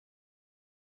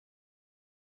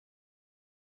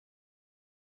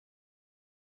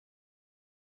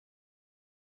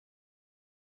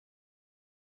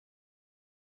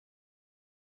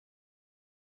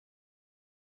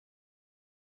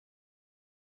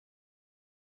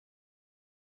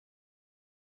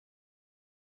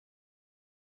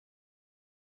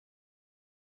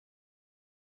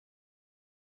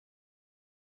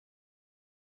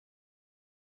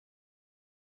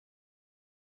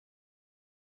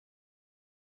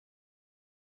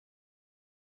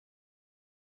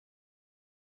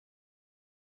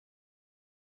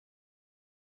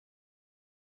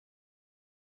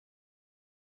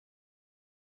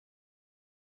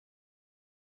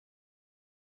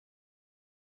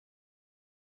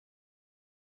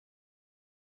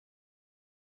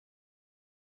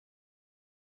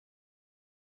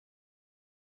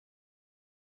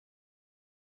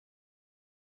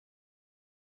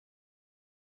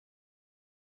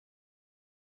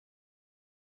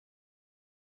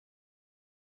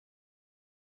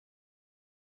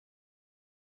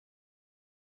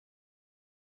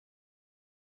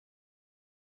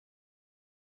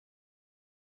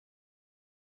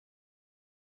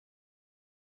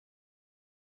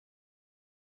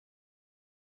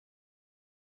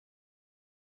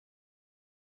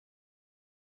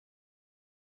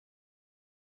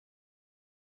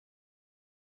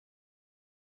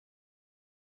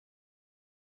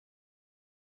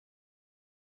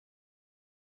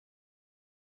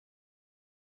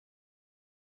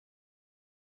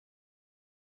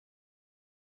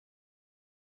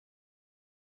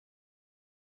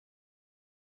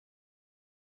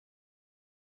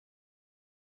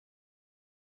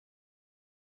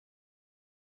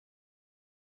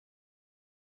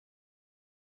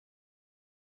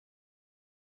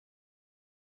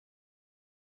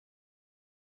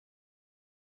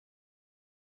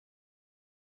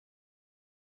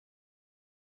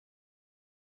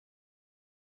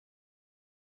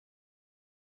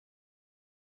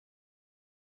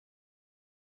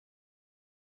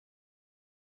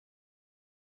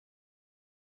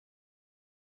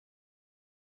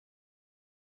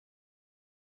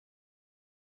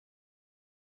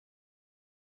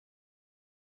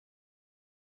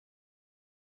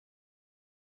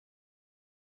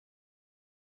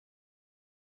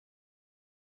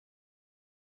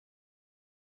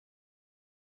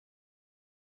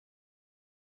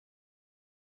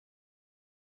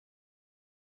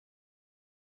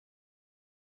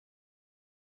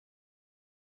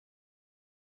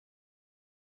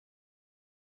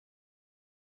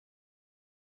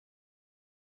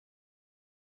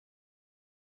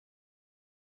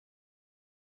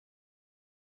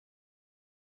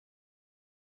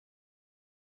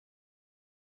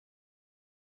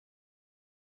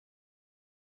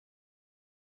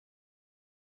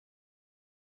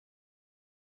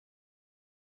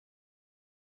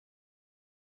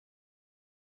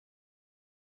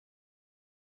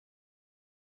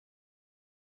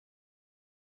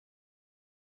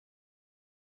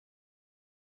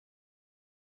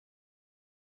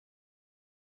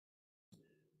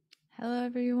Hello,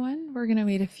 everyone. We're going to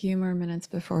wait a few more minutes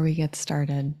before we get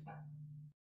started.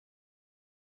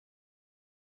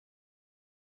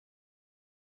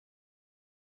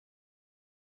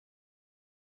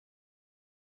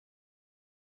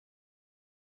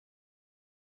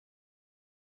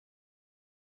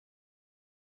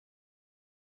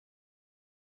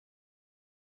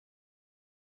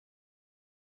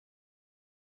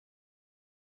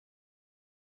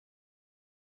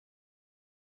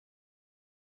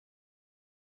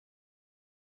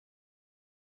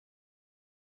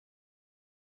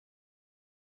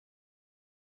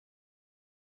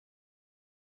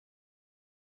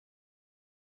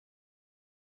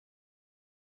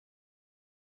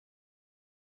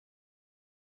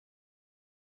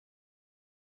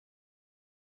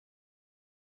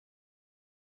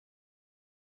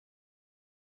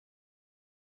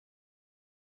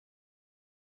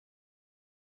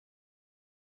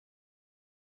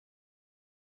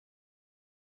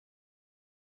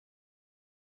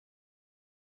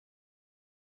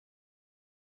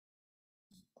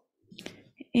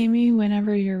 Amy,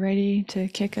 whenever you're ready to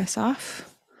kick us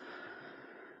off.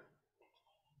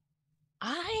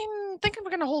 I'm thinking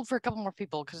we're gonna hold for a couple more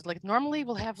people because normally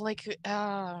we'll have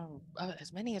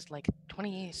as many as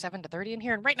 27 to 30 in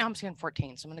here, and right now I'm seeing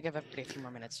 14, so I'm gonna give everybody a few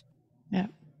more minutes. Yeah,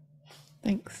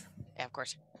 thanks. Yeah, of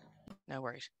course, no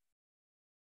worries.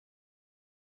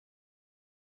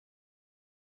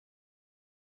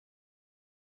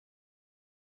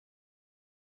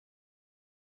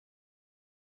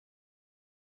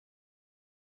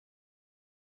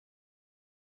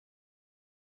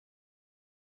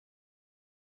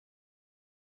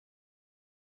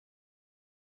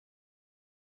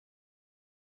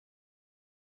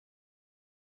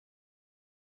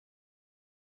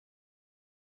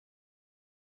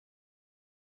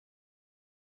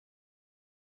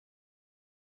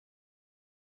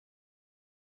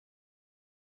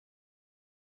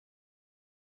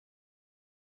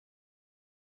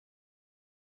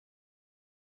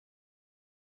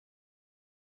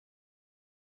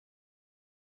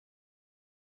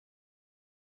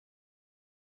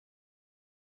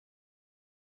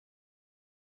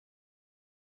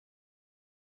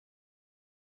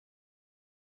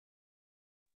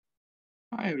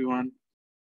 Hi, everyone.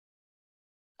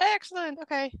 Excellent.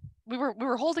 Okay, we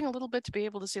were holding a little bit to be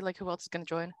able to see who else is gonna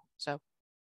join. So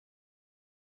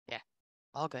yeah,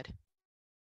 all good.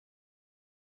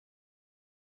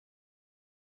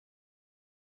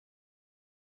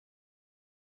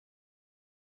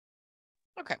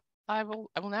 Okay, I will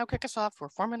now kick us off. We're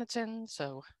 4 minutes in,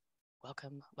 so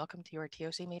welcome to your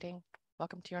TOC meeting.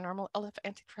 Welcome to your normal LF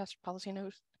antitrust policy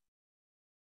news.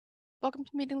 Welcome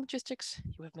to meeting logistics.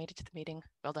 You have made it to the meeting.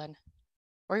 Well done.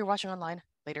 Or you're watching online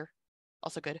later.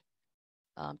 Also good.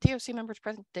 TOC members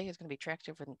present today is going to be tracked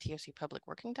over in the TOC Public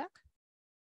Working Doc.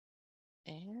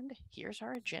 And here's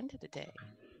our agenda today.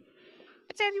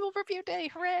 It's annual review day.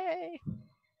 Hooray!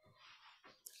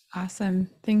 Awesome.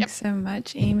 Thanks so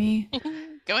much, Amy.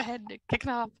 Go ahead, kick it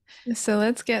off. So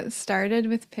let's get started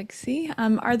with Pixie.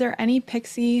 Are there any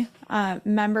Pixie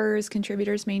members,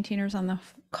 contributors, maintainers on the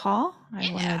call?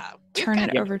 I want to turn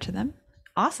it over to them.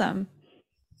 Awesome.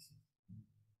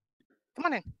 Come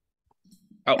on in.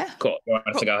 Oh, yeah. Cool. You want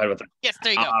us to go ahead with that? Yes,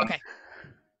 there you go.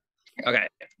 Okay.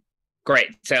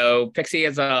 Great. So Pixie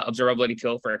is an observability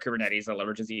tool for Kubernetes that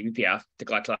leverages eBPF to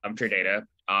collect telemetry data.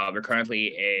 We're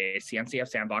currently a CNCF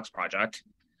sandbox project.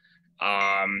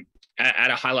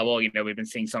 At a high level, we've been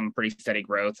seeing some pretty steady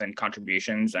growth and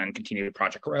contributions and continued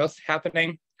project growth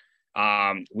happening.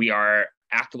 We are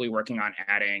actively working on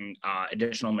adding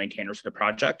additional maintainers to the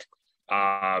project,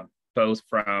 both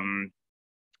from,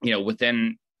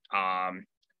 within.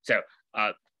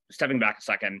 Stepping back a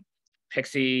second,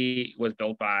 Pixie was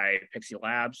built by Pixie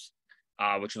Labs,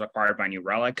 which was acquired by New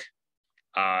Relic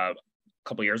a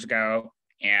couple years ago,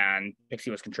 and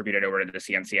Pixie was contributed over to the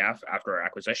CNCF after our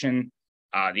acquisition.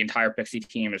 The entire Pixie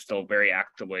team is still very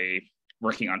actively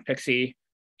working on Pixie,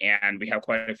 and we have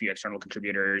quite a few external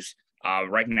contributors.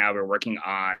 Right now, we're working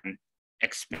on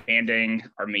expanding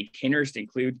our maintainers to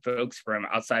include folks from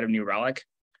outside of New Relic,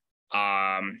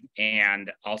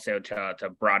 and also to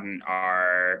broaden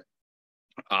our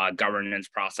governance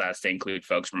process to include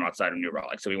folks from outside of New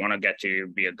Relic. So we want to get to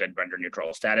be a good vendor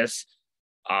neutral status.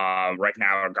 Right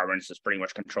now, our governance is pretty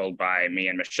much controlled by me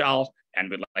and Michelle, and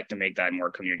we'd like to make that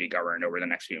more community governed over the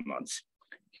next few months.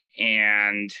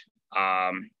 And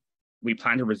we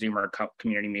plan to resume our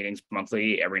community meetings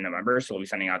monthly every November. So we'll be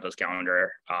sending out those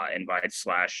calendar invites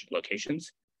 /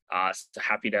 locations. So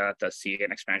happy to see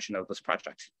an expansion of this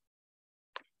project.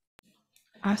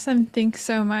 Awesome. Thanks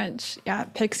so much. Yeah,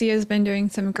 Pixie has been doing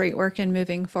some great work in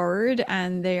moving forward,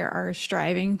 and they are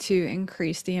striving to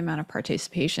increase the amount of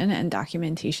participation and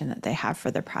documentation that they have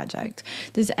for the project.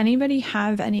 Does anybody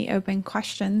have any open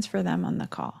questions for them on the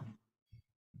call?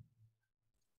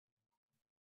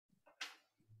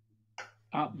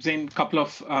 Zane, a couple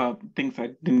of things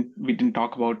we didn't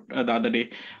talk about the other day.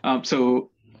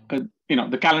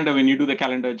 The calendar, when you do the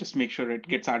calendar, just make sure it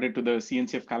gets added to the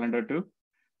CNCF calendar too.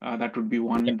 That would be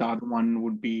one. The other one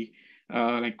would be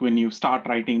like when you start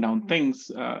writing down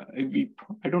things. I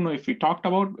don't know if we talked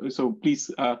about, so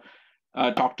please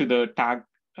talk to the tag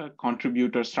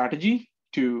contributor strategy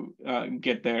to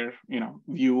get their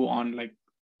view on like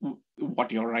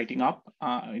what you're writing up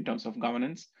in terms of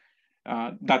governance.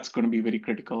 That's going to be very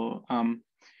critical.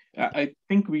 I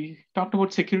think we talked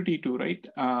about security too, right?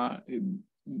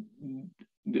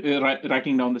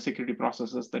 Writing down the security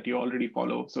processes that you already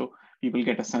follow, so people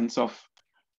get a sense of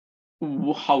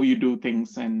how you do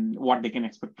things and what they can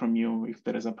expect from you if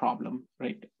there is a problem,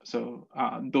 right? So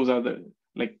those are the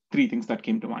like 3 things that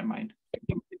came to my mind.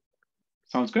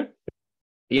 Sounds good?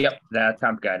 Yep, that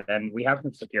sounds good. And we have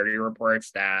some security reports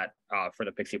that for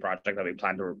the Pixie project that we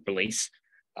plan to release.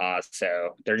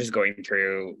 So they're just going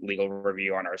through legal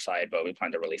review on our side, but we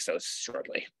plan to release those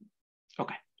shortly.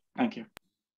 Okay, thank you.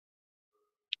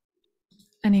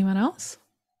 Anyone else?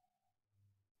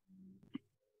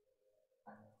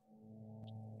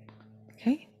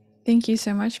 Okay, thank you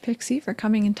so much, Pixie, for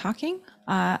coming and talking.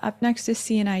 Up next is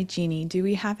CNI Genie. Do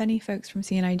we have any folks from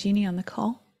CNI Genie on the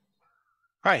call?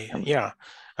 Hi, yeah.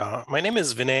 My name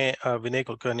is Vinay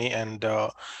Kulkarni, and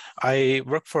I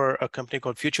work for a company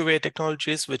called FutureWay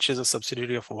Technologies, which is a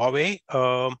subsidiary of Huawei.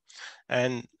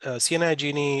 And CNI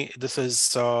Genie,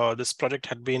 this project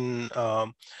had been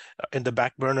in the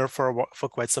back burner for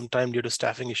quite some time due to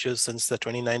staffing issues since the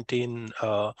 2019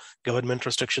 government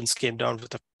restrictions came down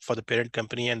for the parent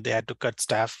company, and they had to cut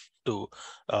staff to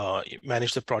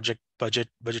manage the project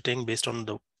budgeting based on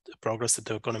the progress that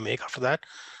they were going to make after that.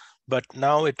 But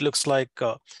now it looks like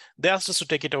they asked us to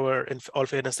take it over. In all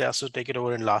fairness, they asked us to take it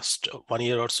over in last 1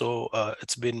 year or so.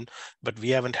 It's been, but we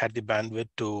haven't had the bandwidth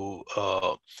to,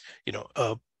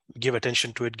 give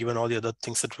attention to it, given all the other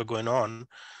things that were going on.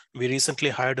 We recently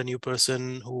hired a new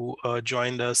person who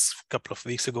joined us a couple of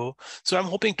weeks ago. So I'm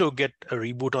hoping to get a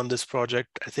reboot on this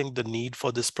project. I think the need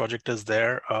for this project is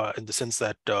there in the sense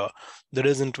that there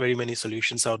isn't very many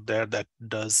solutions out there that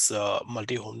does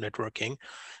multi-home networking.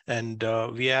 And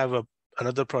we have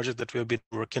another project that we've been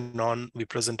working on. We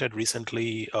presented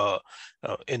recently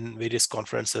in various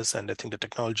conferences, and I think the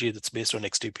technology that's based on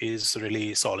XTP is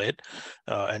really solid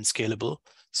and scalable.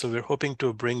 So we're hoping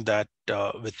to bring that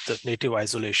with the native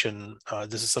isolation.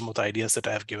 This is some of the ideas that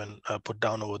I have put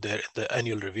down over there in the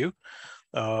annual review.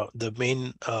 The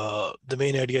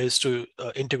main idea is to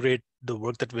integrate the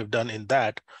work that we've done in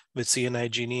that with CNI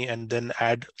Genie, and then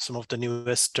add some of the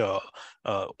newest the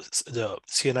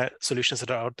CNI solutions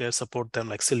that are out there, support them,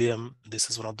 like Cilium. This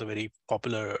is one of the very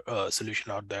popular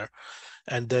solution out there,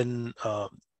 and then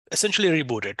essentially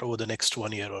reboot it over the next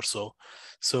 1 year or so.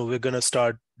 So we're going to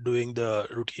start doing the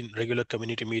routine, regular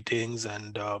community meetings,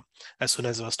 and as soon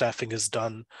as our staffing is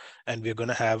done, and we're going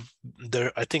to have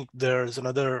there. I think there's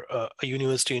another a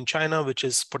university in China, which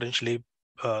is potentially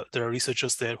there are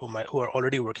researchers there who are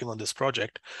already working on this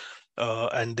project,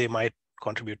 and they might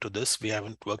contribute to this. We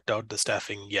haven't worked out the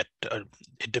staffing yet.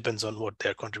 It depends on what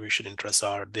their contribution interests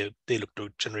are. They look to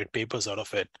generate papers out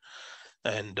of it,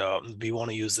 and we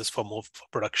want to use this for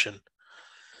production.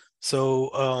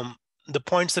 So the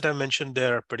points that I mentioned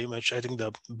there are pretty much, I think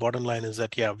the bottom line is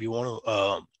that, yeah, we want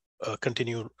to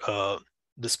continue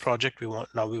this project.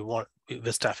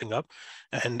 We're staffing up,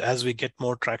 and as we get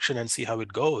more traction and see how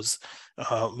it goes,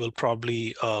 we'll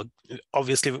probably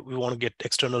obviously we want to get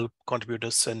external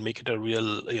contributors and make it a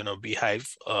real beehive,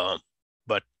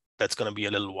 but that's going to be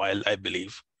a little while, I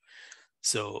believe.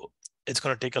 So it's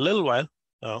going to take a little while.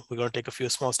 We're going to take a few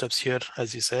small steps here,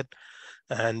 as you said,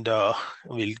 and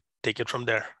we'll take it from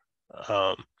there.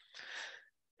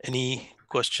 Any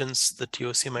questions the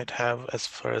TOC might have as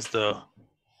far as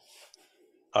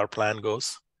our plan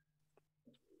goes?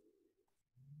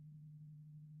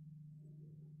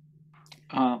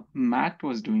 Matt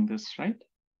was doing this, right?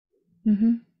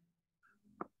 Mm-hmm.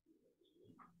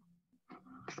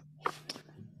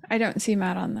 I don't see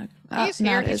Matt on the. He's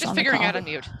here. He's just figuring out a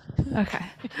mute. Okay.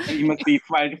 He must be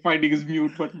finding his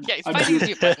mute button. Yeah, he's finding his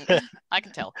mute button. I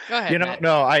can tell. Go ahead. Matt.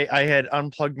 No, I had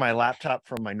unplugged my laptop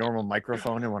from my normal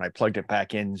microphone, and when I plugged it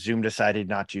back in, Zoom decided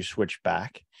not to switch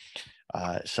back.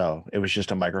 So it was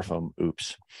just a microphone.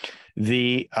 Oops.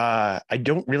 I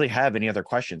don't really have any other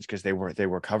questions because they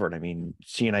were covered. I mean,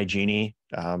 CNI Genie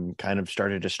kind of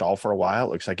started to stall for a while.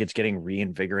 It looks like it's getting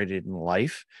reinvigorated in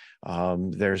life.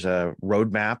 There's a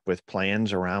roadmap with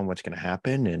plans around what's going to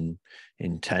happen and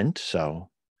intent. So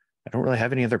I don't really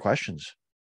have any other questions.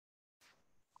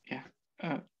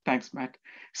 Yeah. Thanks, Matt.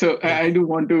 So I do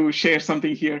want to share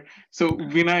something here. So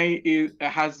Vinay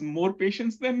has more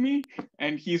patience than me,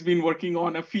 and he's been working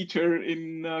on a feature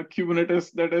in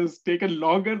Kubernetes that has taken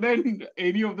longer than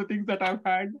any of the things that I've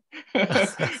had.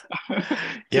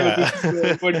 Yeah. So this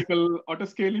is vertical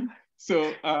autoscaling.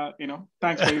 So,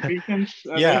 thanks for your patience.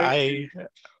 Yeah, Vinay.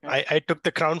 I took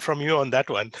the crown from you on that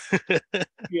one.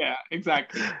 Yeah,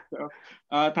 exactly. So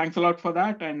thanks a lot for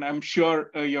that. And I'm sure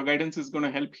your guidance is going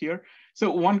to help here. So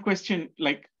one question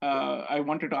I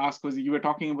wanted to ask was, you were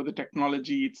talking about the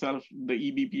technology itself, the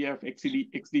eBPF,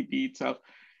 XDP itself.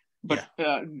 But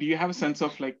do you have a sense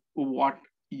of what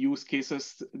use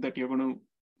cases that you're going to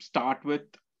start with,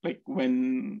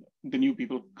 when the new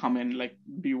people come in?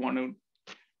 Do you want to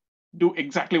do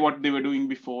exactly what they were doing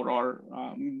before, or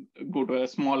go to a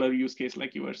smaller use case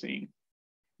like you were saying?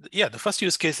 Yeah, the first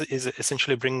use case is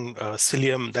essentially bring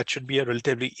Cilium. That should be a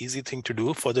relatively easy thing to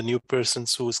do for the new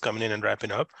persons who's coming in and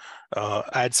wrapping up.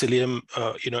 Add Cilium,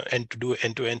 and to do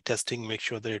end-to-end testing, make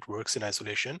sure that it works in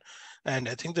isolation. And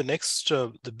I think the next,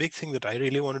 the big thing that I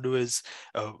really want to do is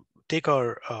take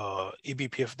our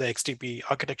eBPF, the XDP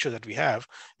architecture that we have,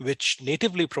 which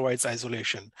natively provides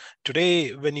isolation.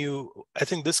 Today, I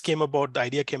think this came about, the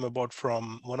idea came about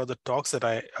from one of the talks that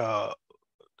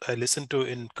I listened to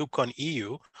in KubeCon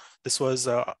EU. This was,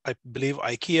 I believe,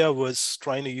 IKEA was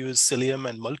trying to use Cilium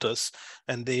and Multus,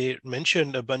 and they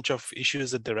mentioned a bunch of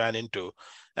issues that they ran into.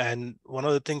 And one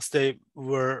of the things they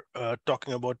were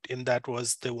talking about in that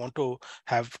was they want to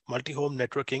have multi-home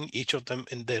networking, each of them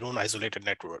in their own isolated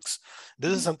networks.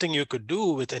 This is something you could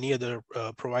do with any other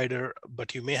provider,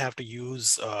 but you may have to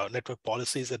use network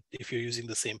policies that if you're using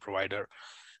the same provider.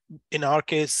 In our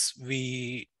case,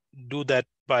 we do that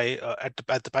by at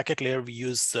the packet layer, we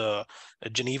use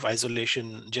Geneve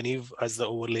isolation, Geneve as the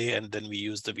overlay, and then we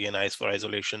use the VNIs for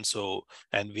isolation. So,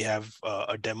 and we have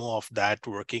a demo of that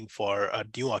working for a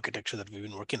new architecture that we've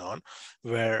been working on,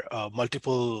 where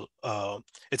multiple,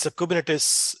 it's a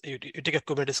Kubernetes, you take a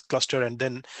Kubernetes cluster and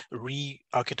then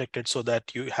re-architect it so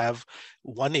that you have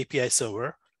one API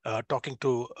server talking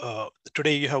to,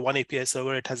 today you have one API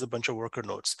server, it has a bunch of worker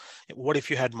nodes. What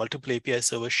if you had multiple API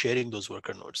servers sharing those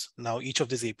worker nodes? Now each of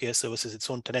these API servers is its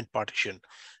own tenant partition.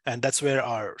 And that's where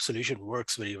our solution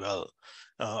works very well.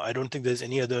 I don't think there's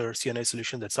any other CNI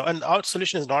solution that's, and our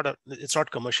solution is not, it's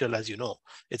not commercial, as you know.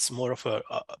 It's more of a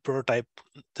prototype.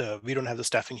 We don't have the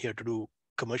staffing here to do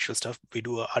commercial stuff. We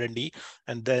do a R&D,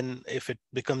 and then if it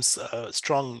becomes a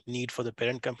strong need for the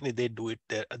parent company, they do it,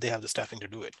 they have the staffing to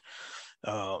do it.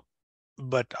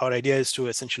 But our idea is to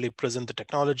essentially present the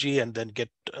technology and then get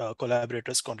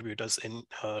collaborators, contributors in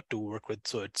to work with.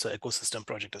 So it's an ecosystem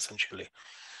project essentially.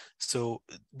 So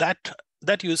that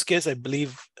use case, I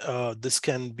believe this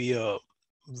can be a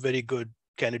very good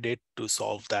candidate to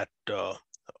solve that,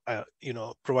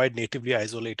 provide natively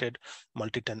isolated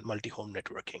multi-home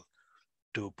networking,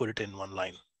 to put it in one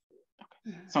line.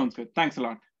 Okay. Sounds good. Thanks a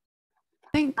lot.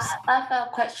 Thanks. I have a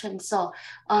question. So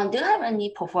do you have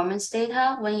any performance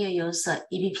data when you use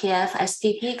eBPF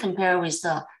SDP compared with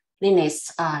the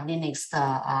Linux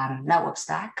network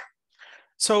stack?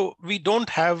 So we don't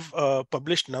have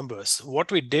published numbers.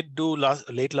 What we did do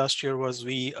late last year was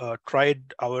we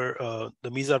tried our the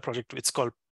Mizar project. It's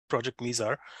called Project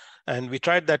Mizar, and we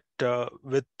tried that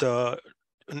with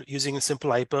using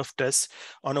simple iPerf tests.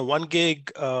 On a 1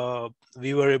 gig,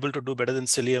 we were able to do better than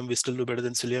Cilium. We still do better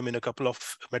than Cilium in a couple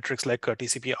of metrics like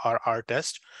TCP RR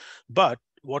test. But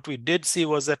what we did see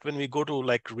was that when we go to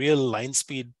like real line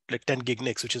speed, like 10 gig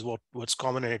NICs, which is what's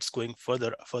common, and it's going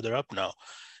further up now,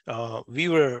 we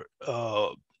were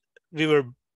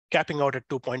capping out at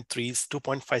 2.3s,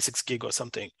 2.56 gig or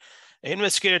something. I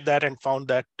investigated that and found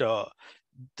that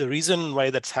the reason why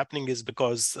that's happening is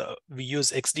because we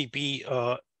use XDP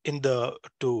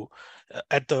to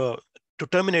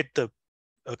terminate the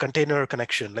container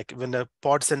connection. Like when the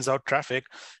pod sends out traffic,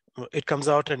 it comes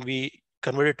out and we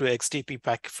convert it to XDP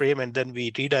pack frame, and then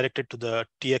we redirect it to the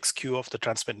TX queue of the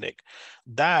transmit NIC.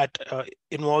 That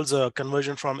involves a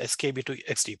conversion from SKB to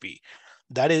XDP.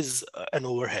 That is an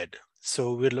overhead.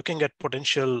 So we're looking at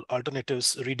potential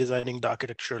alternatives, redesigning the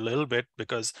architecture a little bit,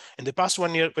 because in the past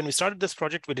 1 year, when we started this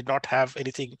project, we did not have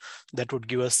anything that would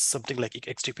give us something like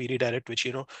XDP redirect, which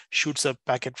shoots a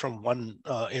packet from one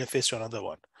interface to another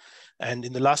one. And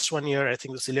in the last 1 year, I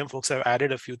think the Cilium folks have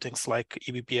added a few things like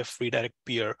eBPF redirect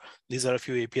peer. These are a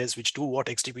few APIs which do what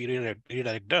XTP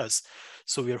redirect does.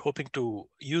 So we are hoping to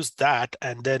use that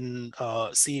and then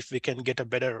see if we can get a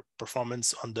better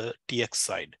performance on the TX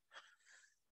side.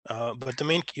 But the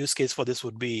main use case for this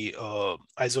would be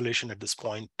isolation at this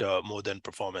point more than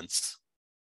performance.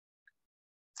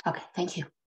 Okay, thank you.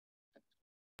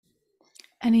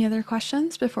 Any other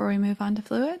questions before we move on to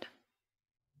Fluid?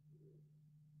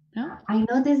 No? I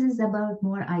know this is about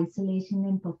more isolation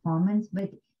and performance, but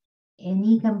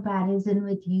any comparison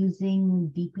with using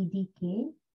DPDK?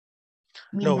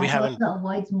 I mean, No, we that haven't. also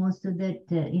avoids most of that,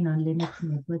 Linux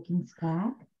networking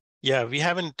stack. Yeah, we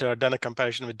haven't done a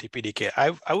comparison with DPDK.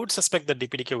 I would suspect that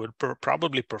DPDK would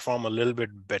probably perform a little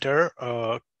bit better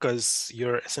because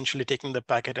you're essentially taking the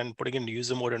packet and putting it in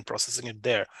user mode and processing it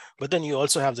there. But then you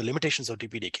also have the limitations of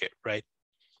DPDK, right?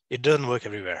 It doesn't work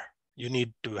everywhere. You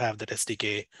need to have that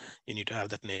SDK, you need to have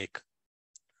that NIC,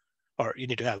 or you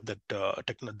need to have that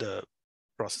the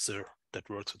processor that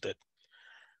works with it.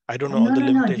 I don't know all the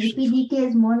limitations. DPDK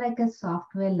is more like a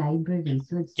software library.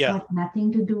 So it's got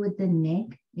nothing to do with the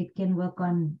NIC. It can work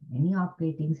on any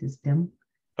operating system.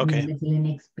 Okay. That's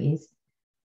Linux based.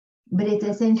 But it's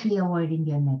essentially avoiding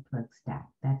your network stack.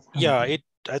 That's how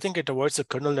I think it avoids the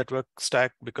kernel network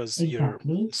stack because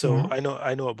exactly,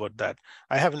 I know about that.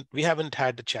 We haven't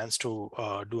had the chance to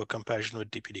do a comparison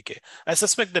with DPDK. I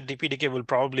suspect that DPDK will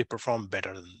probably perform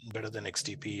better than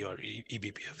XTP or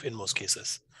eBPF in most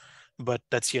cases, but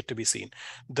that's yet to be seen.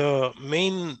 The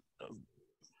main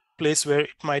place where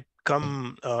it might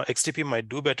come, XTP might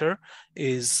do better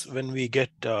is when we get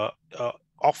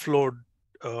offload.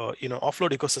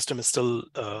 Offload ecosystem is still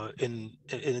in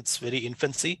its very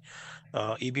infancy.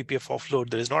 eBPF offload,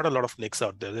 there is not a lot of NICs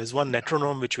out there. There's one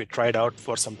Netronome which we tried out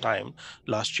for some time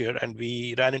last year, and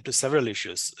we ran into several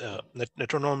issues.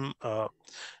 Netronome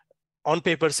on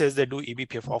paper says they do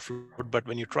eBPF offload, but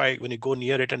when you go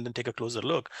near it and then take a closer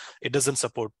look, it doesn't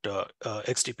support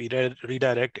XTP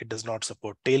redirect. It does not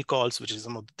support tail calls, which is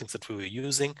some of the things that we were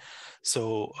using.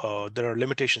 So there are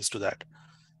limitations to that.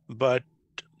 But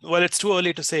well, it's too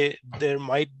early to say. There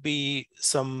might be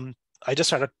some. I just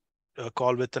had a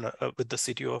call with the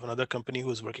CTO of another company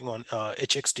who's working on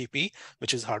HXTP,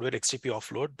 which is hardware XTP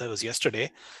offload. That was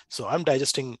yesterday. So I'm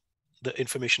digesting the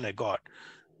information I got.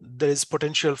 There is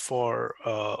potential for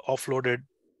offloaded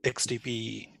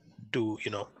XTP to,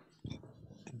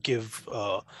 give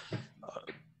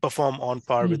perform on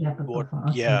par with what.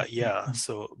 Yeah.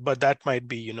 So, but that might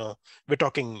be, we're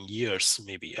talking years,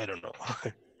 maybe. I don't know.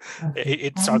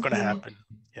 It's not going to happen.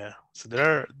 Yeah. So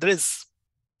there is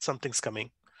some things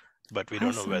coming, but we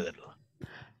don't know whether it'll.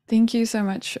 Thank you so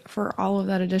much for all of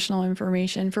that additional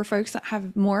information. For folks that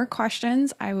have more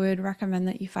questions, I would recommend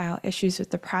that you file issues with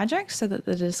the project so that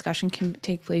the discussion can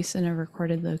take place in a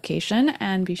recorded location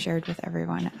and be shared with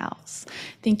everyone else.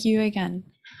 Thank you again.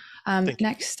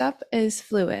 Next up is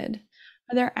Fluid.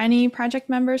 Are there any project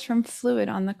members from Fluid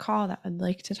on the call that would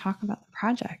like to talk about the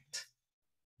project?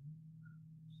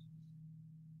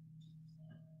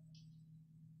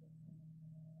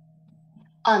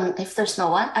 If there's no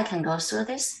one, I can go through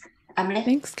this. Emily?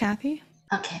 Thanks, Kathy.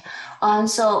 Okay.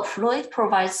 So Fluid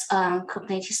provides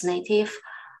Kubernetes native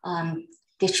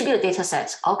distributed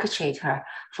datasets orchestrator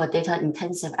for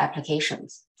data-intensive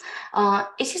applications.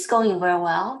 It is going very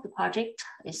well. The project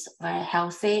is very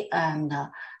healthy and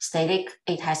static.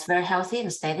 It has very healthy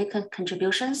and static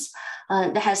contributions.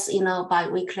 It has,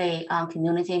 bi-weekly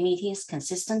community meetings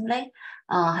consistently.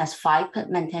 Has 5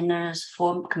 maintainers,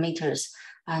 4 committers,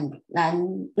 and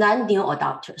 9 new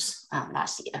adopters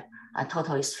last year.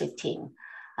 Total is 15,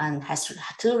 and has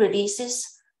 2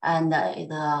 releases. And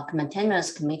the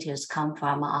maintainers committees come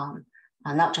from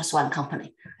not just one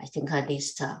company. I think at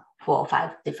least 4 or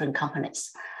 5 different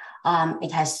companies.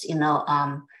 It has,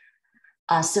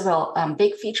 several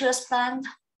big features planned,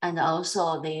 and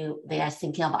also they are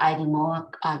thinking of adding more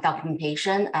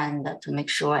documentation and to make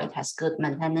sure it has good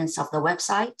maintenance of the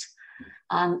website.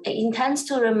 It intends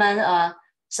to remain a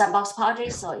sandbox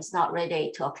project, so it's not ready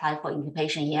to apply for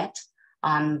incubation yet.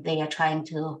 They are trying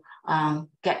to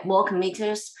get more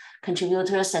committers,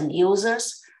 contributors, and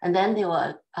users, and then they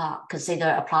will consider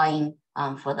applying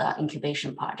for the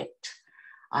incubation project.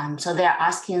 So they're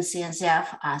asking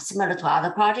CNCF, similar to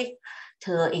other projects,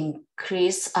 to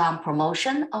increase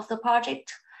promotion of the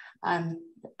project, and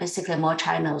basically more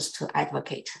channels to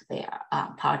advocate their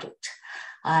project.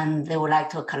 And they would like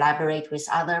to collaborate with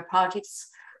other projects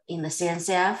in the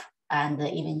CNCF, and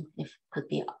even if could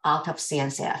be out of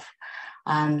CNCF.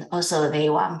 And also they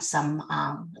want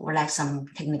would like some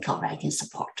technical writing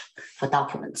support for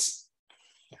documents.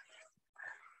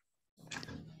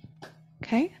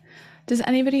 Okay. Does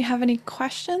anybody have any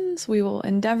questions? We will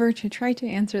endeavor to try to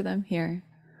answer them here.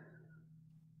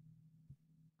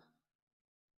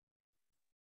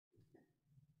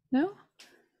 No?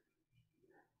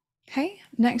 Okay,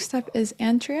 next up is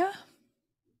Andrea.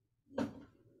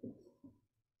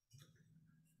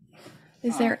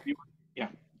 Is there?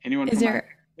 Anyone is from there?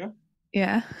 Andrea?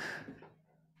 Yeah.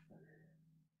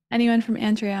 Anyone from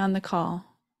Andrea on the call?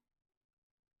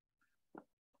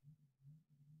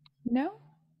 No?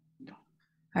 No.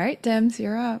 All right, Dems,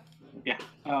 you're up. Yeah.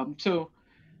 So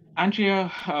Andrea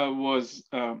was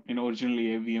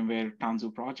originally a VMware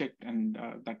Tanzu project, and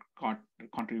that got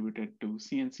contributed to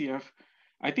CNCF.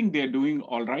 I think they're doing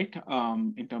all right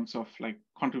in terms of like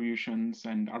contributions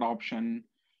and adoption.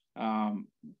 They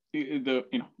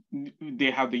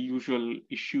have the usual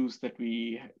issues that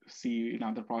we see in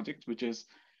other projects, which is,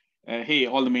 hey,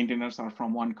 all the maintainers are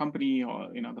from one company or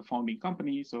the founding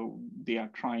company, so they are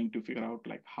trying to figure out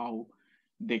like how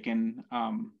they can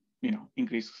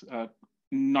increase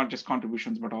not just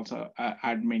contributions but also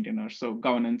add maintainers. So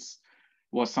governance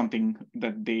was something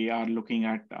that they are looking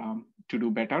at to do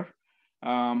better.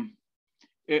 I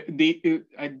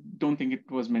don't think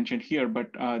it was mentioned here, but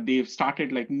they've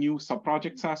started like new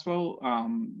sub-projects as well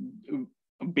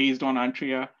based on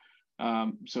Antria.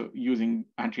 So using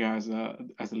Antria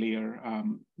as a layer,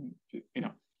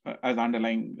 as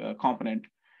underlying component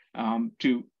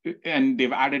and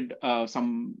they've added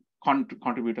some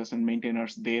contributors and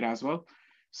maintainers there as well.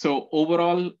 So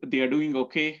overall, they are doing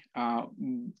okay.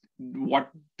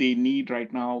 What they need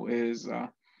right now is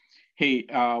hey,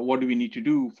 what do we need to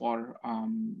do for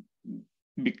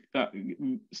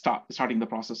starting the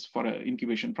process for an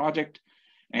incubation project?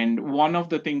 And one of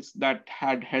the things that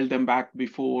had held them back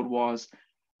before was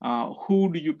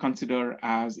who do you consider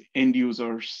as end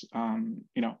users,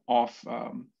 of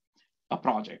a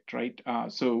project, right?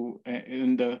 So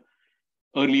in the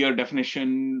earlier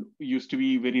definition used to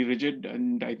be very rigid,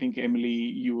 and I think Emily,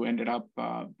 you ended up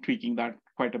tweaking that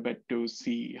quite a bit to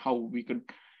see how we could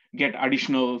get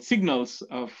additional signals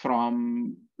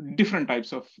from different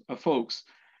types of folks,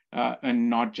 and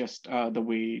not just the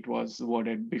way it was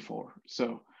worded before.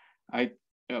 So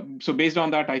so based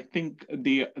on that, I think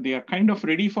they are kind of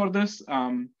ready for this.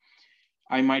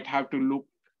 I might have to look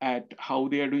at how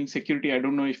they are doing security. I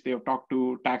don't know if they have talked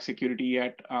to tax security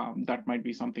yet. That might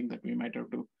be something that we might have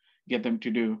to get them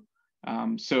to do.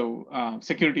 So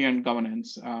security and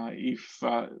governance, if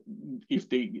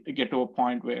they get to a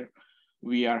point where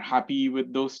we are happy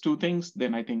with those two things,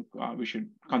 then I think we should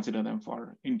consider them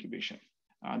for incubation.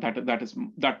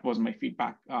 That was my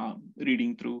feedback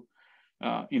reading through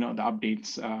the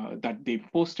updates that they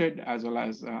posted, as well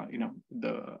as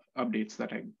the updates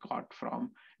that I got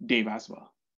from Dave as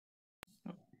well.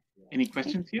 Any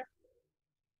questions here?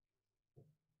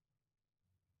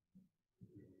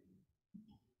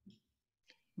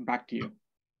 Back to you.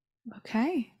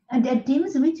 Okay. And at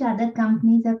Teams, which other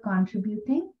companies are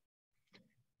contributing?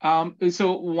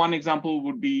 So one example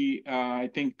would be, I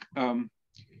think,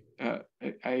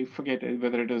 I forget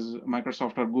whether it is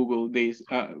Microsoft or Google.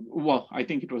 Well, I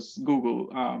think it was Google.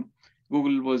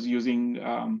 Google was using,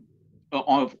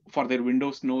 for their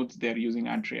Windows nodes, they're using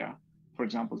Antria, for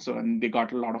example. So, and they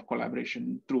got a lot of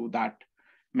collaboration through that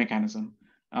mechanism.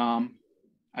 I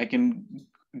can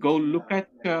go look at,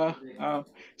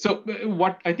 so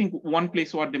what I think one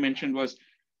place what they mentioned was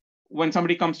when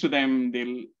somebody comes to them,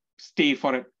 they'll stay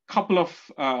for a couple of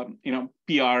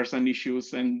PRs and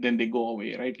issues, and then they go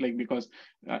away, right? Like, because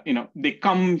they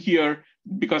come here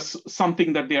because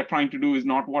something that they are trying to do is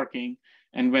not working,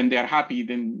 and when they are happy,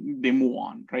 then they move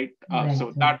on, right?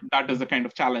 So that is the kind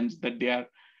of challenge that they are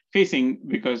facing,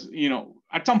 because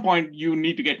at some point you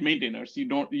need to get maintainers. You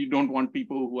don't want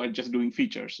people who are just doing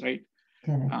features, right?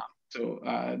 So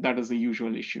that is the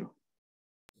usual issue.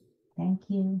 Thank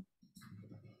you.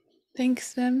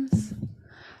 Thanks, Sims.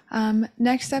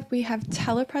 Next up, we have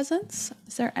telepresence.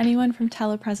 Is there anyone from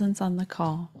telepresence on the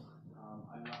call?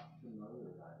 I'm not familiar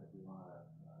with that. If you want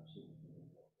to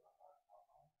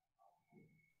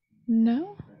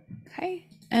No? Okay.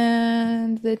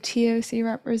 And the TOC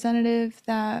representative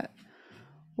that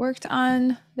worked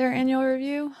on their annual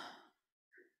review?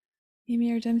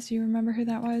 Amy or Dims, do you remember who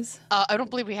that was? I don't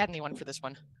believe we had anyone for this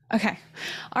one. Okay.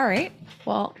 All right.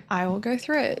 Well, I will go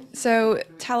through it. So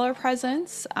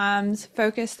telepresence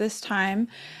focus this time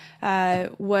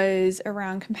was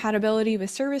around compatibility with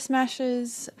service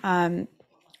meshes,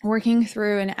 working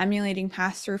through and emulating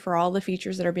pass-through for all the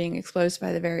features that are being exposed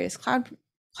by the various cloud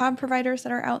providers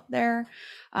that are out there.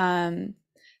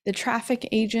 The traffic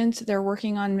agent, they're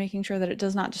working on making sure that it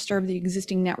does not disturb the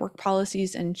existing network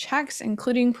policies and checks,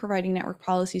 including providing network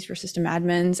policies for system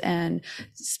admins and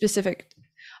specific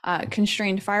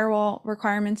constrained firewall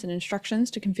requirements and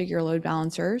instructions to configure load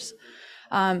balancers.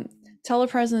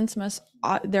 Telepresence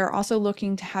they're also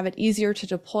looking to have it easier to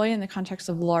deploy in the context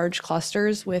of large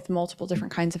clusters with multiple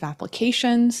different kinds of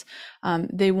applications.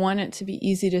 They want it to be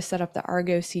easy to set up the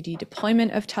Argo CD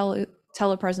deployment of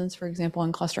telepresence, for example,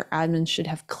 and cluster admins should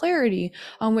have clarity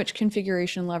on which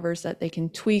configuration levers that they can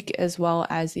tweak, as well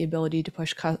as the ability to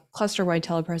push cluster-wide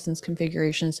telepresence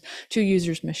configurations to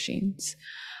users' machines.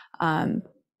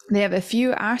 They have a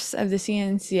few asks of the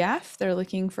CNCF. They're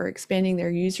looking for expanding their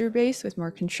user base with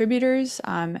more contributors,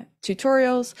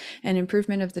 tutorials, and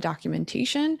improvement of the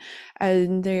documentation.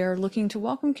 And they are looking to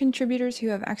welcome contributors who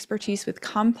have expertise with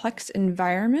complex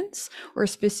environments or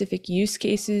specific use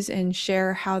cases and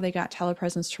share how they got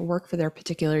telepresence to work for their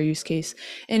particular use case,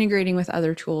 integrating with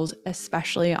other tools,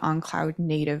 especially on cloud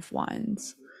native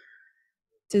ones.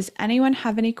 Does anyone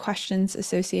have any questions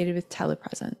associated with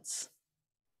telepresence?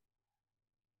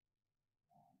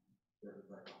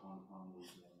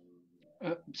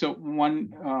 So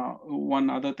one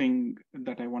other thing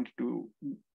that I wanted to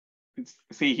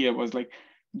say here was, like,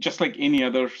 just like any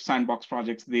other sandbox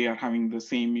projects, they are having the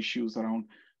same issues around,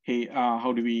 hey,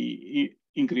 how do we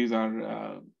increase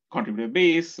our contributor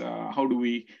base? How do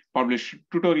we publish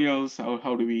tutorials?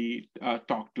 How do we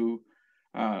talk to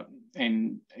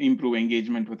and improve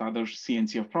engagement with other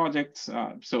CNCF projects?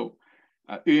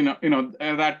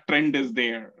 That trend is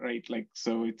there, right? Like,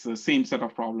 so it's the same set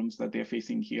of problems that they're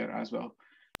facing here as well.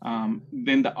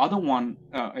 Then the other one,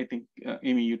 I think,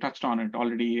 Amy, you touched on it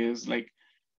already, is like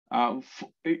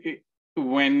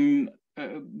when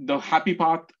the happy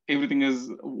path, everything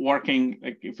is working,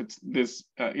 like if it's this,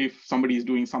 if somebody is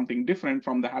doing something different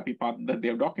from the happy path that they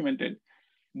have documented,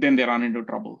 then they run into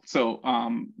trouble. So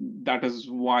that is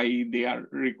why they are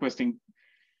requesting,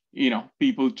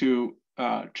 people to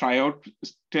try out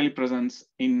telepresence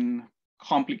in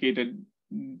complicated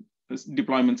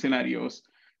deployment scenarios,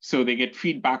 so they get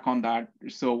feedback on that.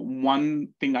 So one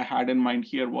thing I had in mind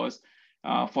here was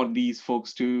for these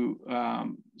folks to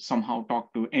somehow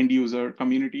talk to end user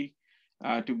community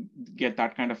to get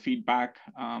that kind of feedback.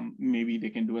 Maybe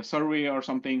they can do a survey or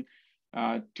something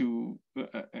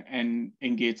and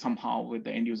engage somehow with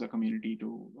the end user community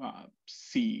to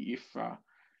see if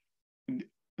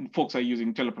folks are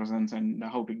using telepresence and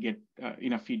how to get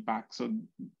enough feedback so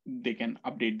they can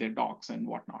update their docs and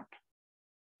whatnot.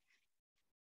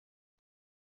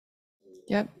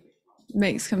 Yep,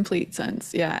 makes complete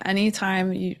sense. Yeah,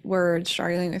 anytime we're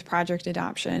struggling with project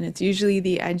adoption, it's usually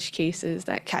the edge cases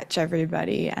that catch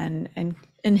everybody and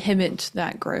inhibit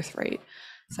that growth rate.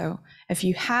 So if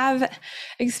you have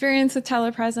experience with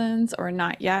telepresence or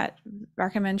not yet,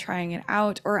 recommend trying it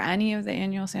out, or any of the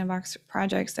annual sandbox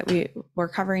projects that we're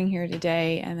covering here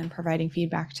today, and then providing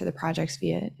feedback to the projects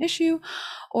via an issue,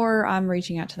 or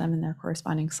reaching out to them in their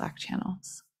corresponding Slack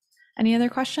channels. Any other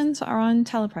questions on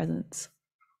telepresence?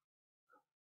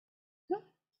 No.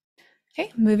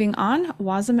 Okay, moving on.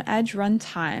 WASM Edge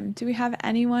runtime. Do we have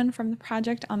anyone from the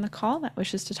project on the call that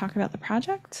wishes to talk about the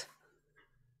project?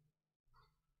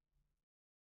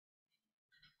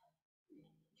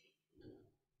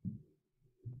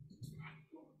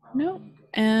 No.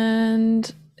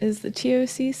 And is the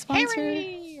TOC sponsored?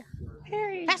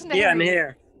 Harry! Yeah, I'm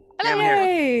here. Hello.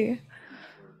 Yay!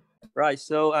 Right.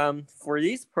 So for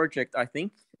this project, I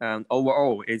think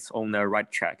overall it's on the right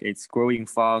track. It's growing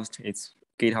fast. Its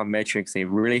GitHub metrics are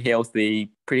really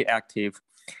healthy, pretty active.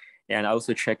 And I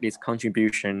also check its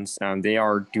contributions. They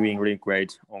are doing really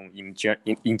great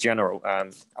in general.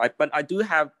 But I do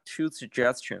have two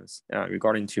suggestions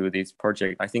regarding to this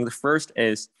project. I think the first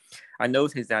is, I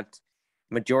noticed that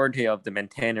majority of the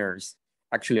maintainers,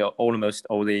 actually almost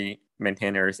all the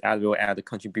maintainers as well as the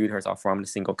contributors, are from the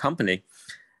single company,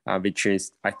 which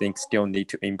is, I think, still need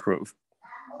to improve.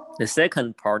 The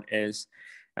second part is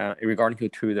regarding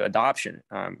to the adoption.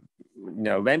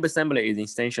 WebAssembly is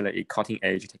essentially a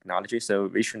cutting-edge technology, so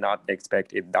we should not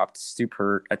expect it adopt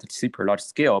at a super large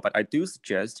scale. But I do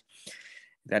suggest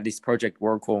that this project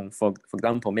work on, for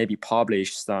example, maybe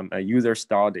publish some user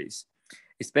studies,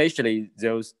 especially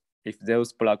if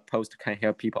those blog posts can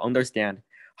help people understand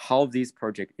how this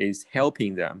project is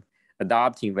helping them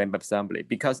adopting WebAssembly.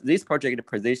 Because this project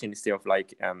position itself,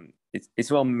 like it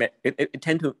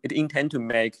intend to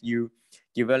make you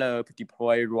develop,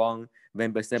 deploy, run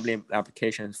WebAssembly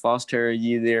applications faster,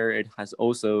 easier. It has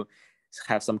also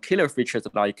have some killer features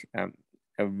like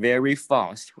a very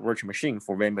fast virtual machine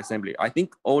for WebAssembly. I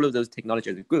think all of those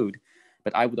technologies are good,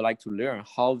 but I would like to learn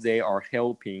how they are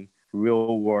helping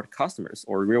real world customers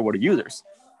or real world users.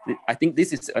 I think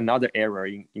this is another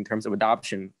area in terms of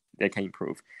adoption that can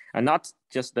improve, and not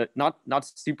just not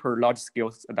super large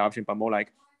scale adoption, but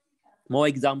more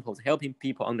examples, helping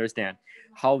people understand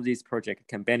how this project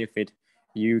can benefit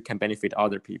you, can benefit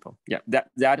other people. Yeah,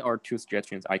 that are two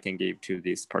suggestions I can give to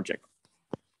this project.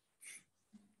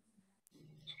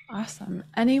 Awesome.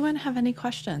 Anyone have any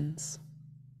questions?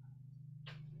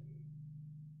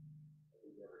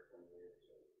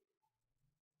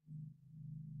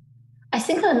 I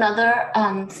think another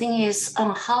thing is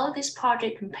how this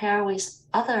project compare with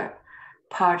other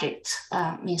projects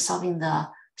in solving the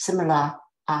similar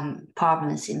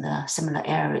problems in the similar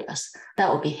areas.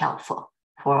 That would be helpful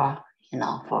for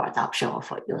for adoption or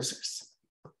for users.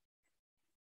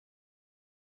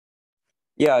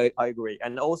 Yeah, I agree.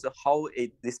 And also how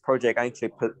this project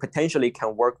actually potentially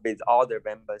can work with other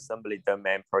WebAssembly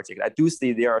domain projects. I do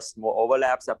see there are small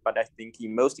overlaps, but I think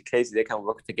in most cases they can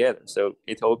work together. So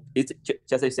it's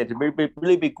just as I said, it would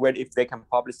really be great if they can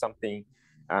publish something,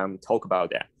 talk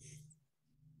about that.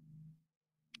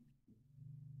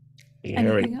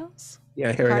 Anything else?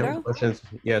 Yeah, Harry, I have Ricardo? questions.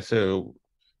 Yeah, so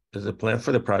is the plan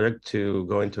for the project to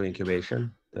go into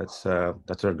incubation? That's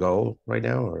our goal right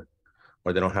now, or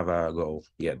they don't have a goal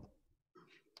yet?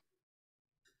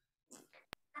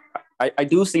 I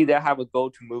do see they have a goal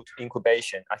to move to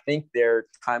incubation. I think their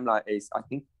timeline is, I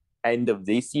think, end of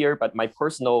this year, but my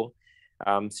personal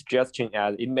suggestion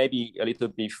is it may be a little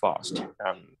bit fast.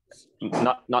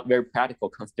 Not very practical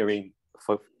considering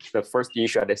for the first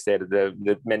issue, as I said,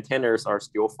 the maintainers are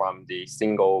still from the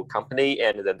single company,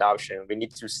 and the adoption, we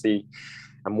need to see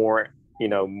a more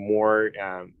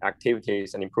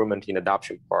activities and improvement in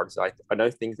adoption part. So I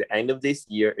don't think the end of this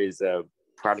year is a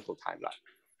practical timeline.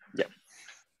 Yeah.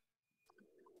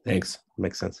 Thanks.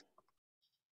 Makes sense.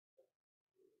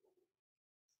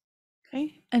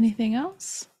 Okay. Anything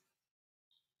else?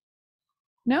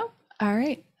 No? All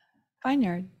right.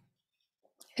 Vineyard.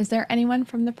 Is there anyone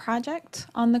from the project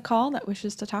on the call that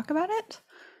wishes to talk about it?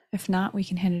 If not, we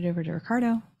can hand it over to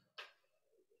Ricardo.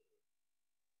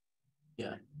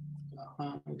 Yeah,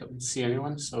 I don't see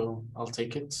anyone, so I'll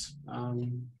take it.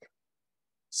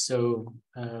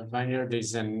 Vineyard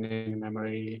is an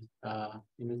in-memory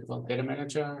immutable data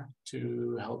manager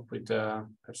to help with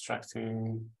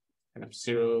abstracting kind of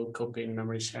zero copying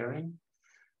memory sharing.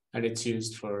 And it's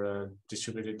used for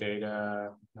distributed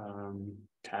data,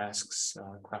 tasks,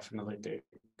 graph analytics,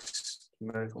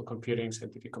 numerical computing,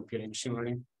 scientific computing, machine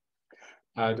learning.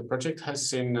 The project has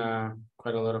seen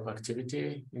quite a lot of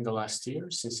activity in the last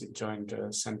year since it joined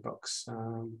Sandbox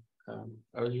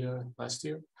earlier last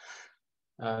year.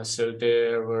 So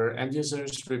there were end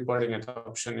users reporting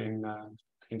adoption in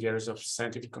the areas of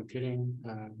scientific computing,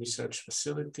 research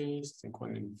facilities, I think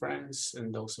one in France,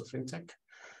 and also fintech.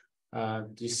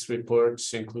 These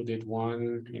reports included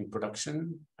one in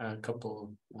production, a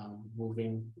couple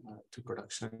moving to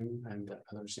production, and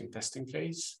others in testing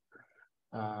phase.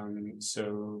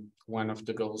 So one of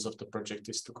the goals of the project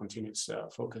is to continue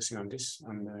focusing on this,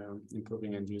 on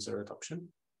improving end user adoption.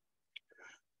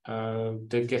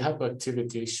 The GitHub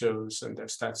activity shows, and their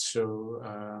stats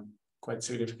show quite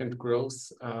significant growth,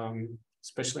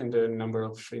 especially in the number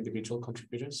of individual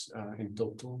contributors, in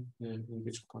total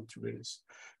individual contributors,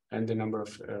 and the number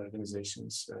of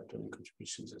organizations doing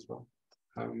contributions as well.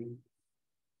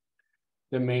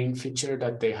 The main feature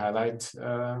that they highlight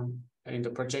in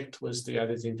the project was the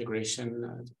added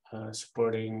integration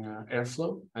supporting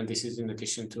Airflow, and this is in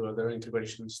addition to other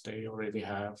integrations they already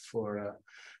have for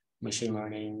machine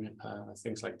learning,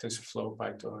 things like TensorFlow,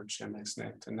 PyTorch,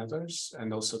 MXNet, and others,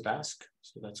 and also Dask.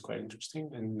 So that's quite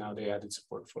interesting. And now they added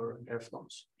support for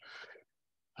Airflows.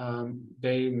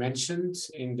 They mentioned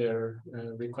in their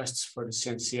requests for the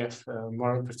CNCF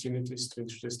more opportunities to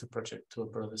introduce the project to a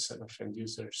broader set of end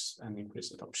users and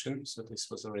increase adoption. So this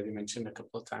was already mentioned a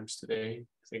couple of times today.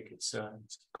 I think it's a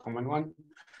common one.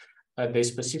 They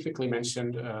specifically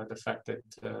mentioned the fact that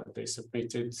they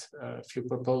submitted a few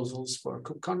proposals for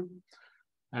KubeCon,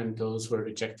 and those were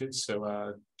rejected.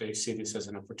 So they see this as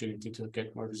an opportunity to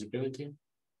get more visibility.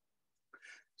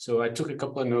 So I took a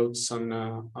couple of notes on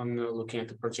looking at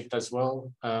the project as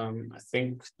well. I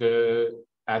think the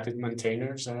added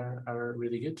maintainers are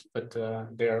really good, but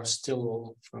they are still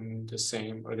all from the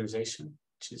same organization,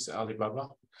 which is Alibaba.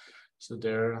 So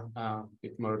there a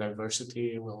bit more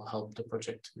diversity will help the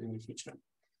project in the future.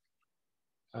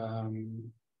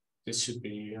 This should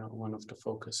be one of the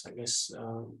focus, I guess.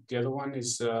 The other one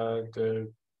is the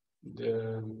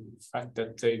fact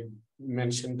that they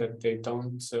mentioned that they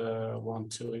don't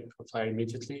want to apply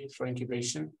immediately for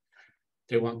incubation.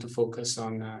 they want to focus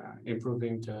on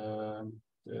improving the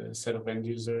set of end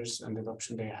users and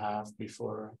adoption they have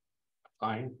before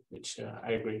applying, which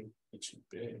I agree, which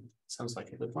sounds like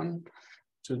a good one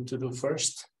to do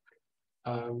first.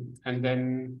 And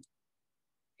then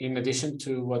in addition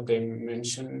to what they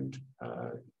mentioned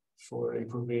for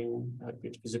improving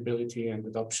visibility and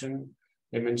adoption,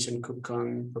 they mentioned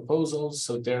KubeCon proposals.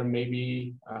 So there may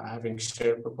be having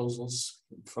shared proposals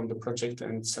from the project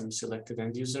and some selected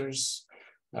end users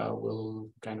will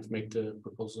kind of make the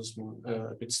proposals more,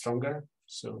 a bit stronger.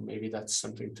 So maybe that's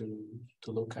something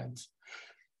to look at.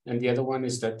 And the other one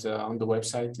is that on the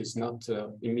website is not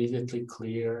immediately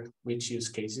clear which use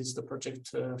cases the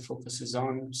project focuses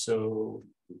on. So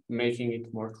making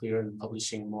it more clear and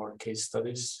publishing more case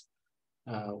studies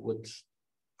would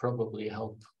probably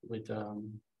help with the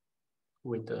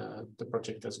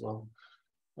project as well,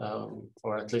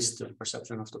 or at least the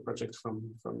perception of the project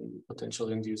from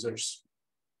potential end users.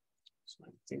 So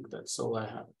I think that's all I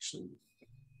have actually.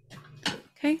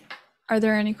 Okay, are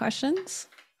there any questions?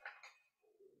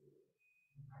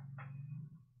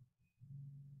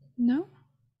 No?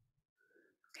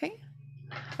 Okay.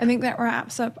 I think that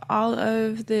wraps up all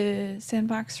of the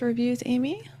sandbox reviews,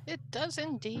 Amy. It does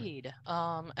indeed.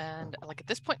 And like at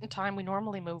this point in time, we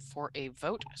normally move for a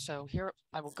vote. So here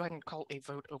I will go ahead and call a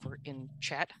vote over in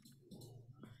chat.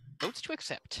 Votes to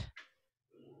accept.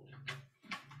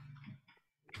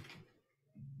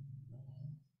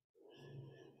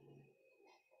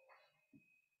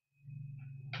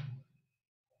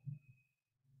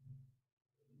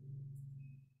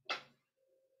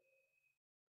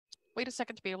 Wait a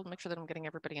second to be able to make sure that I'm getting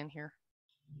everybody in here.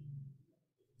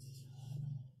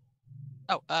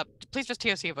 Oh, please just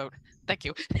TOC a vote. Thank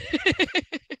you.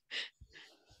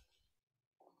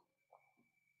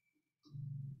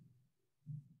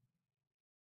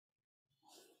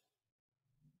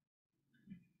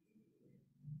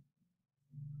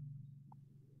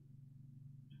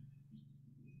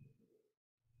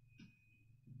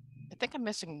 I think I'm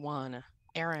missing one.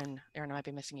 Aaron, I might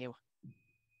be missing you.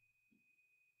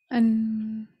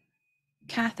 And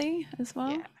Kathy as well.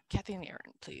 Yeah, Kathy and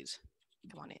Aaron, please.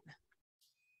 Come on in.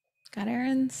 Got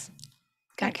Aaron's.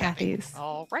 Got Kathy's.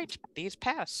 All right, these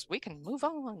pass. We can move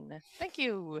on. Thank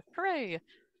you. Hooray.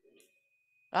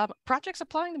 Projects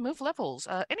applying to move levels.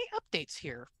 Any updates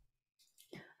here?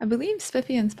 I believe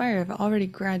Spiffy and Spire have already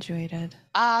graduated.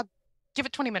 Give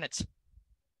it 20 minutes.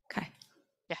 Okay.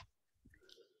 Yeah.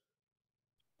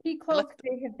 Cloak,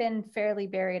 they have been fairly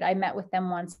buried. I met with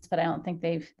them once, but I don't think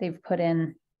they've put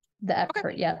in the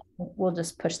effort yet. We'll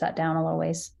just push that down a little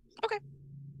ways. Okay.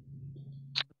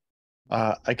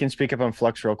 I can speak up on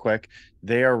Flux real quick.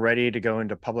 They are ready to go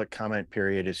into public comment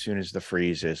period as soon as the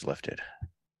freeze is lifted.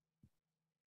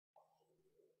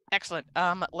 Excellent.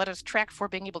 Let us track for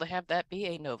being able to have that be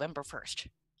a November 1st.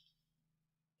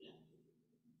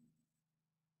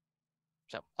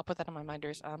 So I'll put that on my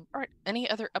minders. All right. Any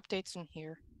other updates in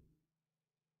here?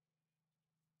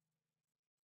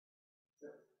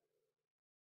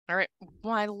 All right.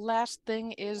 My last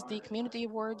thing is the community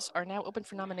awards are now open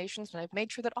for nominations, and I've made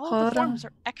sure that all of the forms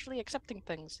are actually accepting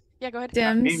things. Yeah, go ahead.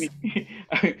 Amy,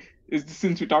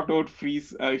 since we talked about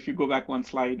freeze, if you go back one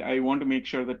slide, I want to make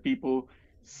sure that people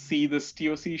see this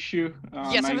TOC issue.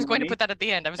 Yes, I was going to put that at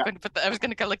the end. I was going to put I was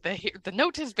going to go like the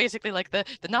note is basically like the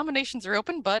nominations are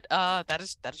open, but that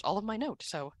is all of my note.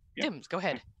 So Dims, go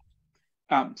ahead.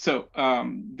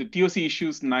 The TOC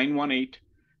issues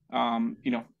 918.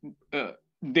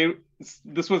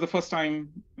 This was the first time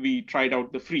we tried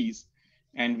out the freeze,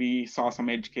 and we saw some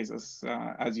edge cases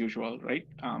as usual, right?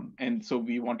 And so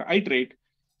we want to iterate.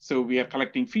 So we are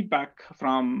collecting feedback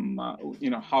from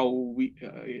how we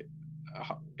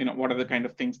what are the kind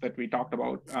of things that we talked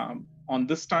about on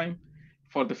this time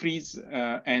for the freeze,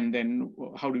 and then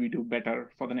how do we do better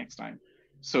for the next time.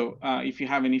 So if you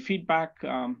have any feedback,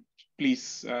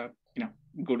 please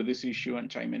go to this issue and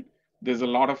chime in. There's a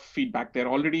lot of feedback there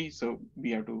already, so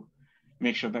we have to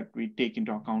make sure that we take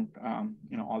into account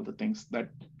all the things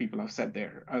that people have said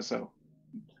there. So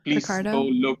please go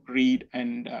look, read,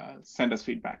 and send us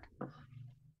feedback.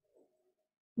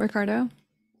 Ricardo?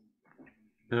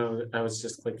 No, I was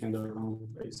just clicking the wrong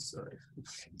place, sorry.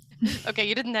 Okay,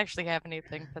 you didn't actually have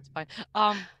anything. That's fine.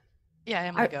 Yeah,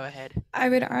 Emily, go ahead. I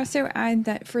would also add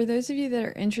that for those of you that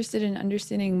are interested in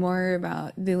understanding more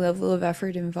about the level of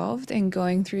effort involved in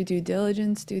going through due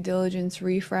diligence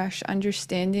refresh,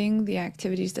 understanding the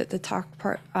activities that the TOC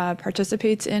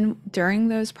participates in during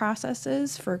those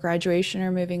processes for graduation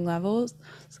or moving levels,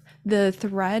 the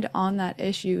thread on that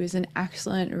issue is an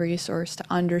excellent resource to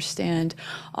understand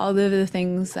all of the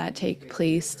things that take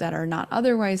place that are not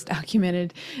otherwise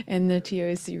documented in the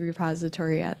TOC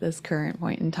repository at this current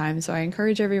point in time. So I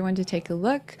encourage everyone to take a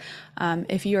look.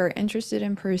 If you are interested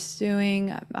in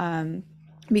pursuing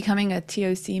becoming a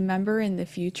TOC member in the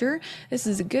future, this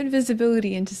is a good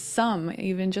visibility into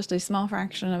even just a small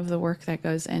fraction of the work that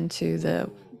goes into the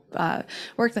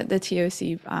work that the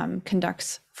TOC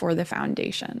conducts for the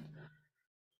foundation.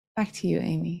 Back to you,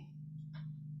 Amy.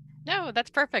 No, that's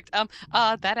perfect.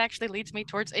 That actually leads me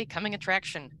towards a coming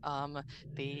attraction.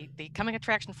 The coming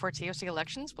attraction for TOC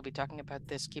elections, we'll be talking about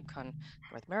this KubeCon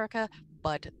North America,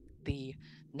 but the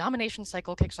nomination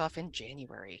cycle kicks off in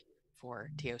January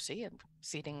for TOC and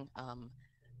seating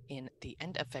in the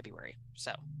end of February.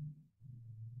 So,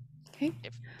 okay,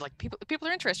 if like people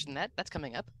are interested in that, that's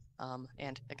coming up.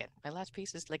 And again, my last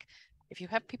piece is like, if you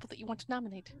have people that you want to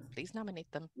nominate, please nominate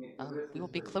them. We will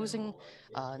be closing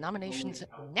nominations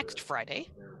next Friday.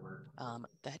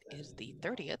 That is the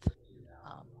 30th,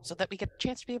 so that we get a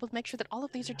chance to be able to make sure that all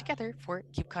of these are together for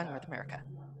KubeCon North America.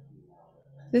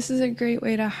 This is a great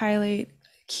way to highlight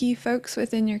key folks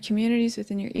within your communities,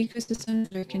 within your ecosystems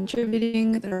that are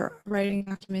contributing, that are writing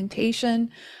documentation.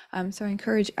 So I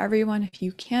encourage everyone, if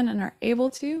you can and are able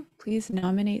to, please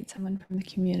nominate someone from the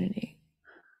community.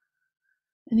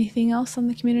 Anything else on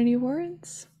the community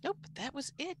awards? Nope, that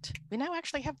was it. We now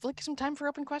actually have like some time for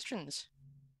open questions.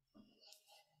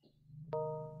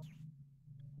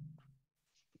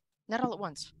 Not all at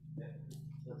once.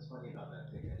 What's funny about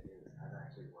that ticket is I've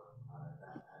actually worked on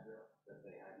that address that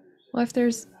they had your. Well, if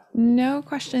there's no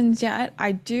questions yet,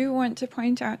 I do want to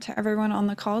point out to everyone on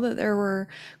the call that there were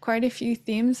quite a few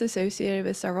themes associated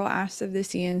with several asks of the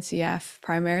CNCF,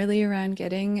 primarily around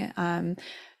getting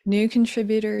new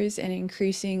contributors and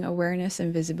increasing awareness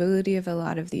and visibility of a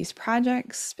lot of these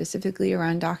projects, specifically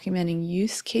around documenting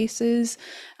use cases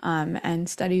and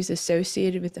studies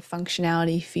associated with the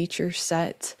functionality feature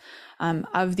set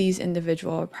of these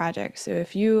individual projects. So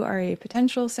if you are a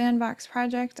potential sandbox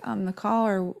project on the call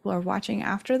or watching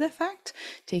after the fact,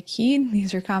 take heed.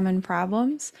 These are common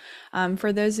problems.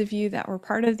 For those of you that were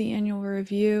part of the annual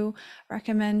review,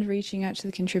 recommend reaching out to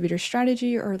the contributor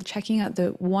strategy or checking out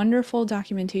the wonderful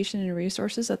documentation and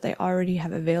resources that they already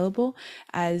have available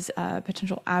as a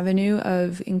potential avenue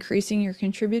of increasing your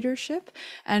contributorship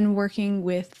and working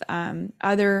with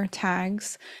other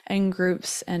tags and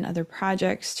groups and other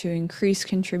projects to increase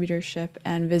contributorship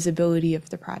and visibility of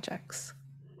the projects.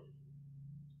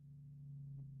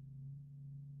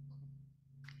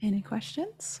 Any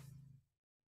questions?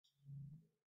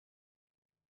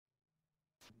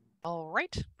 All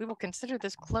right, we will consider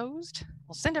this closed.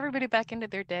 We'll send everybody back into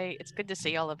their day. It's good to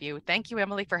see all of you. Thank you,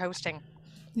 Emily, for hosting.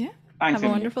 Yeah. Thanks, Have a Emily.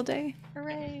 wonderful day.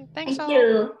 Hooray. Thanks Thank all.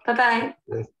 you. Bye-bye.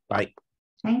 Bye.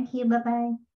 Thank you.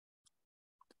 Bye-bye.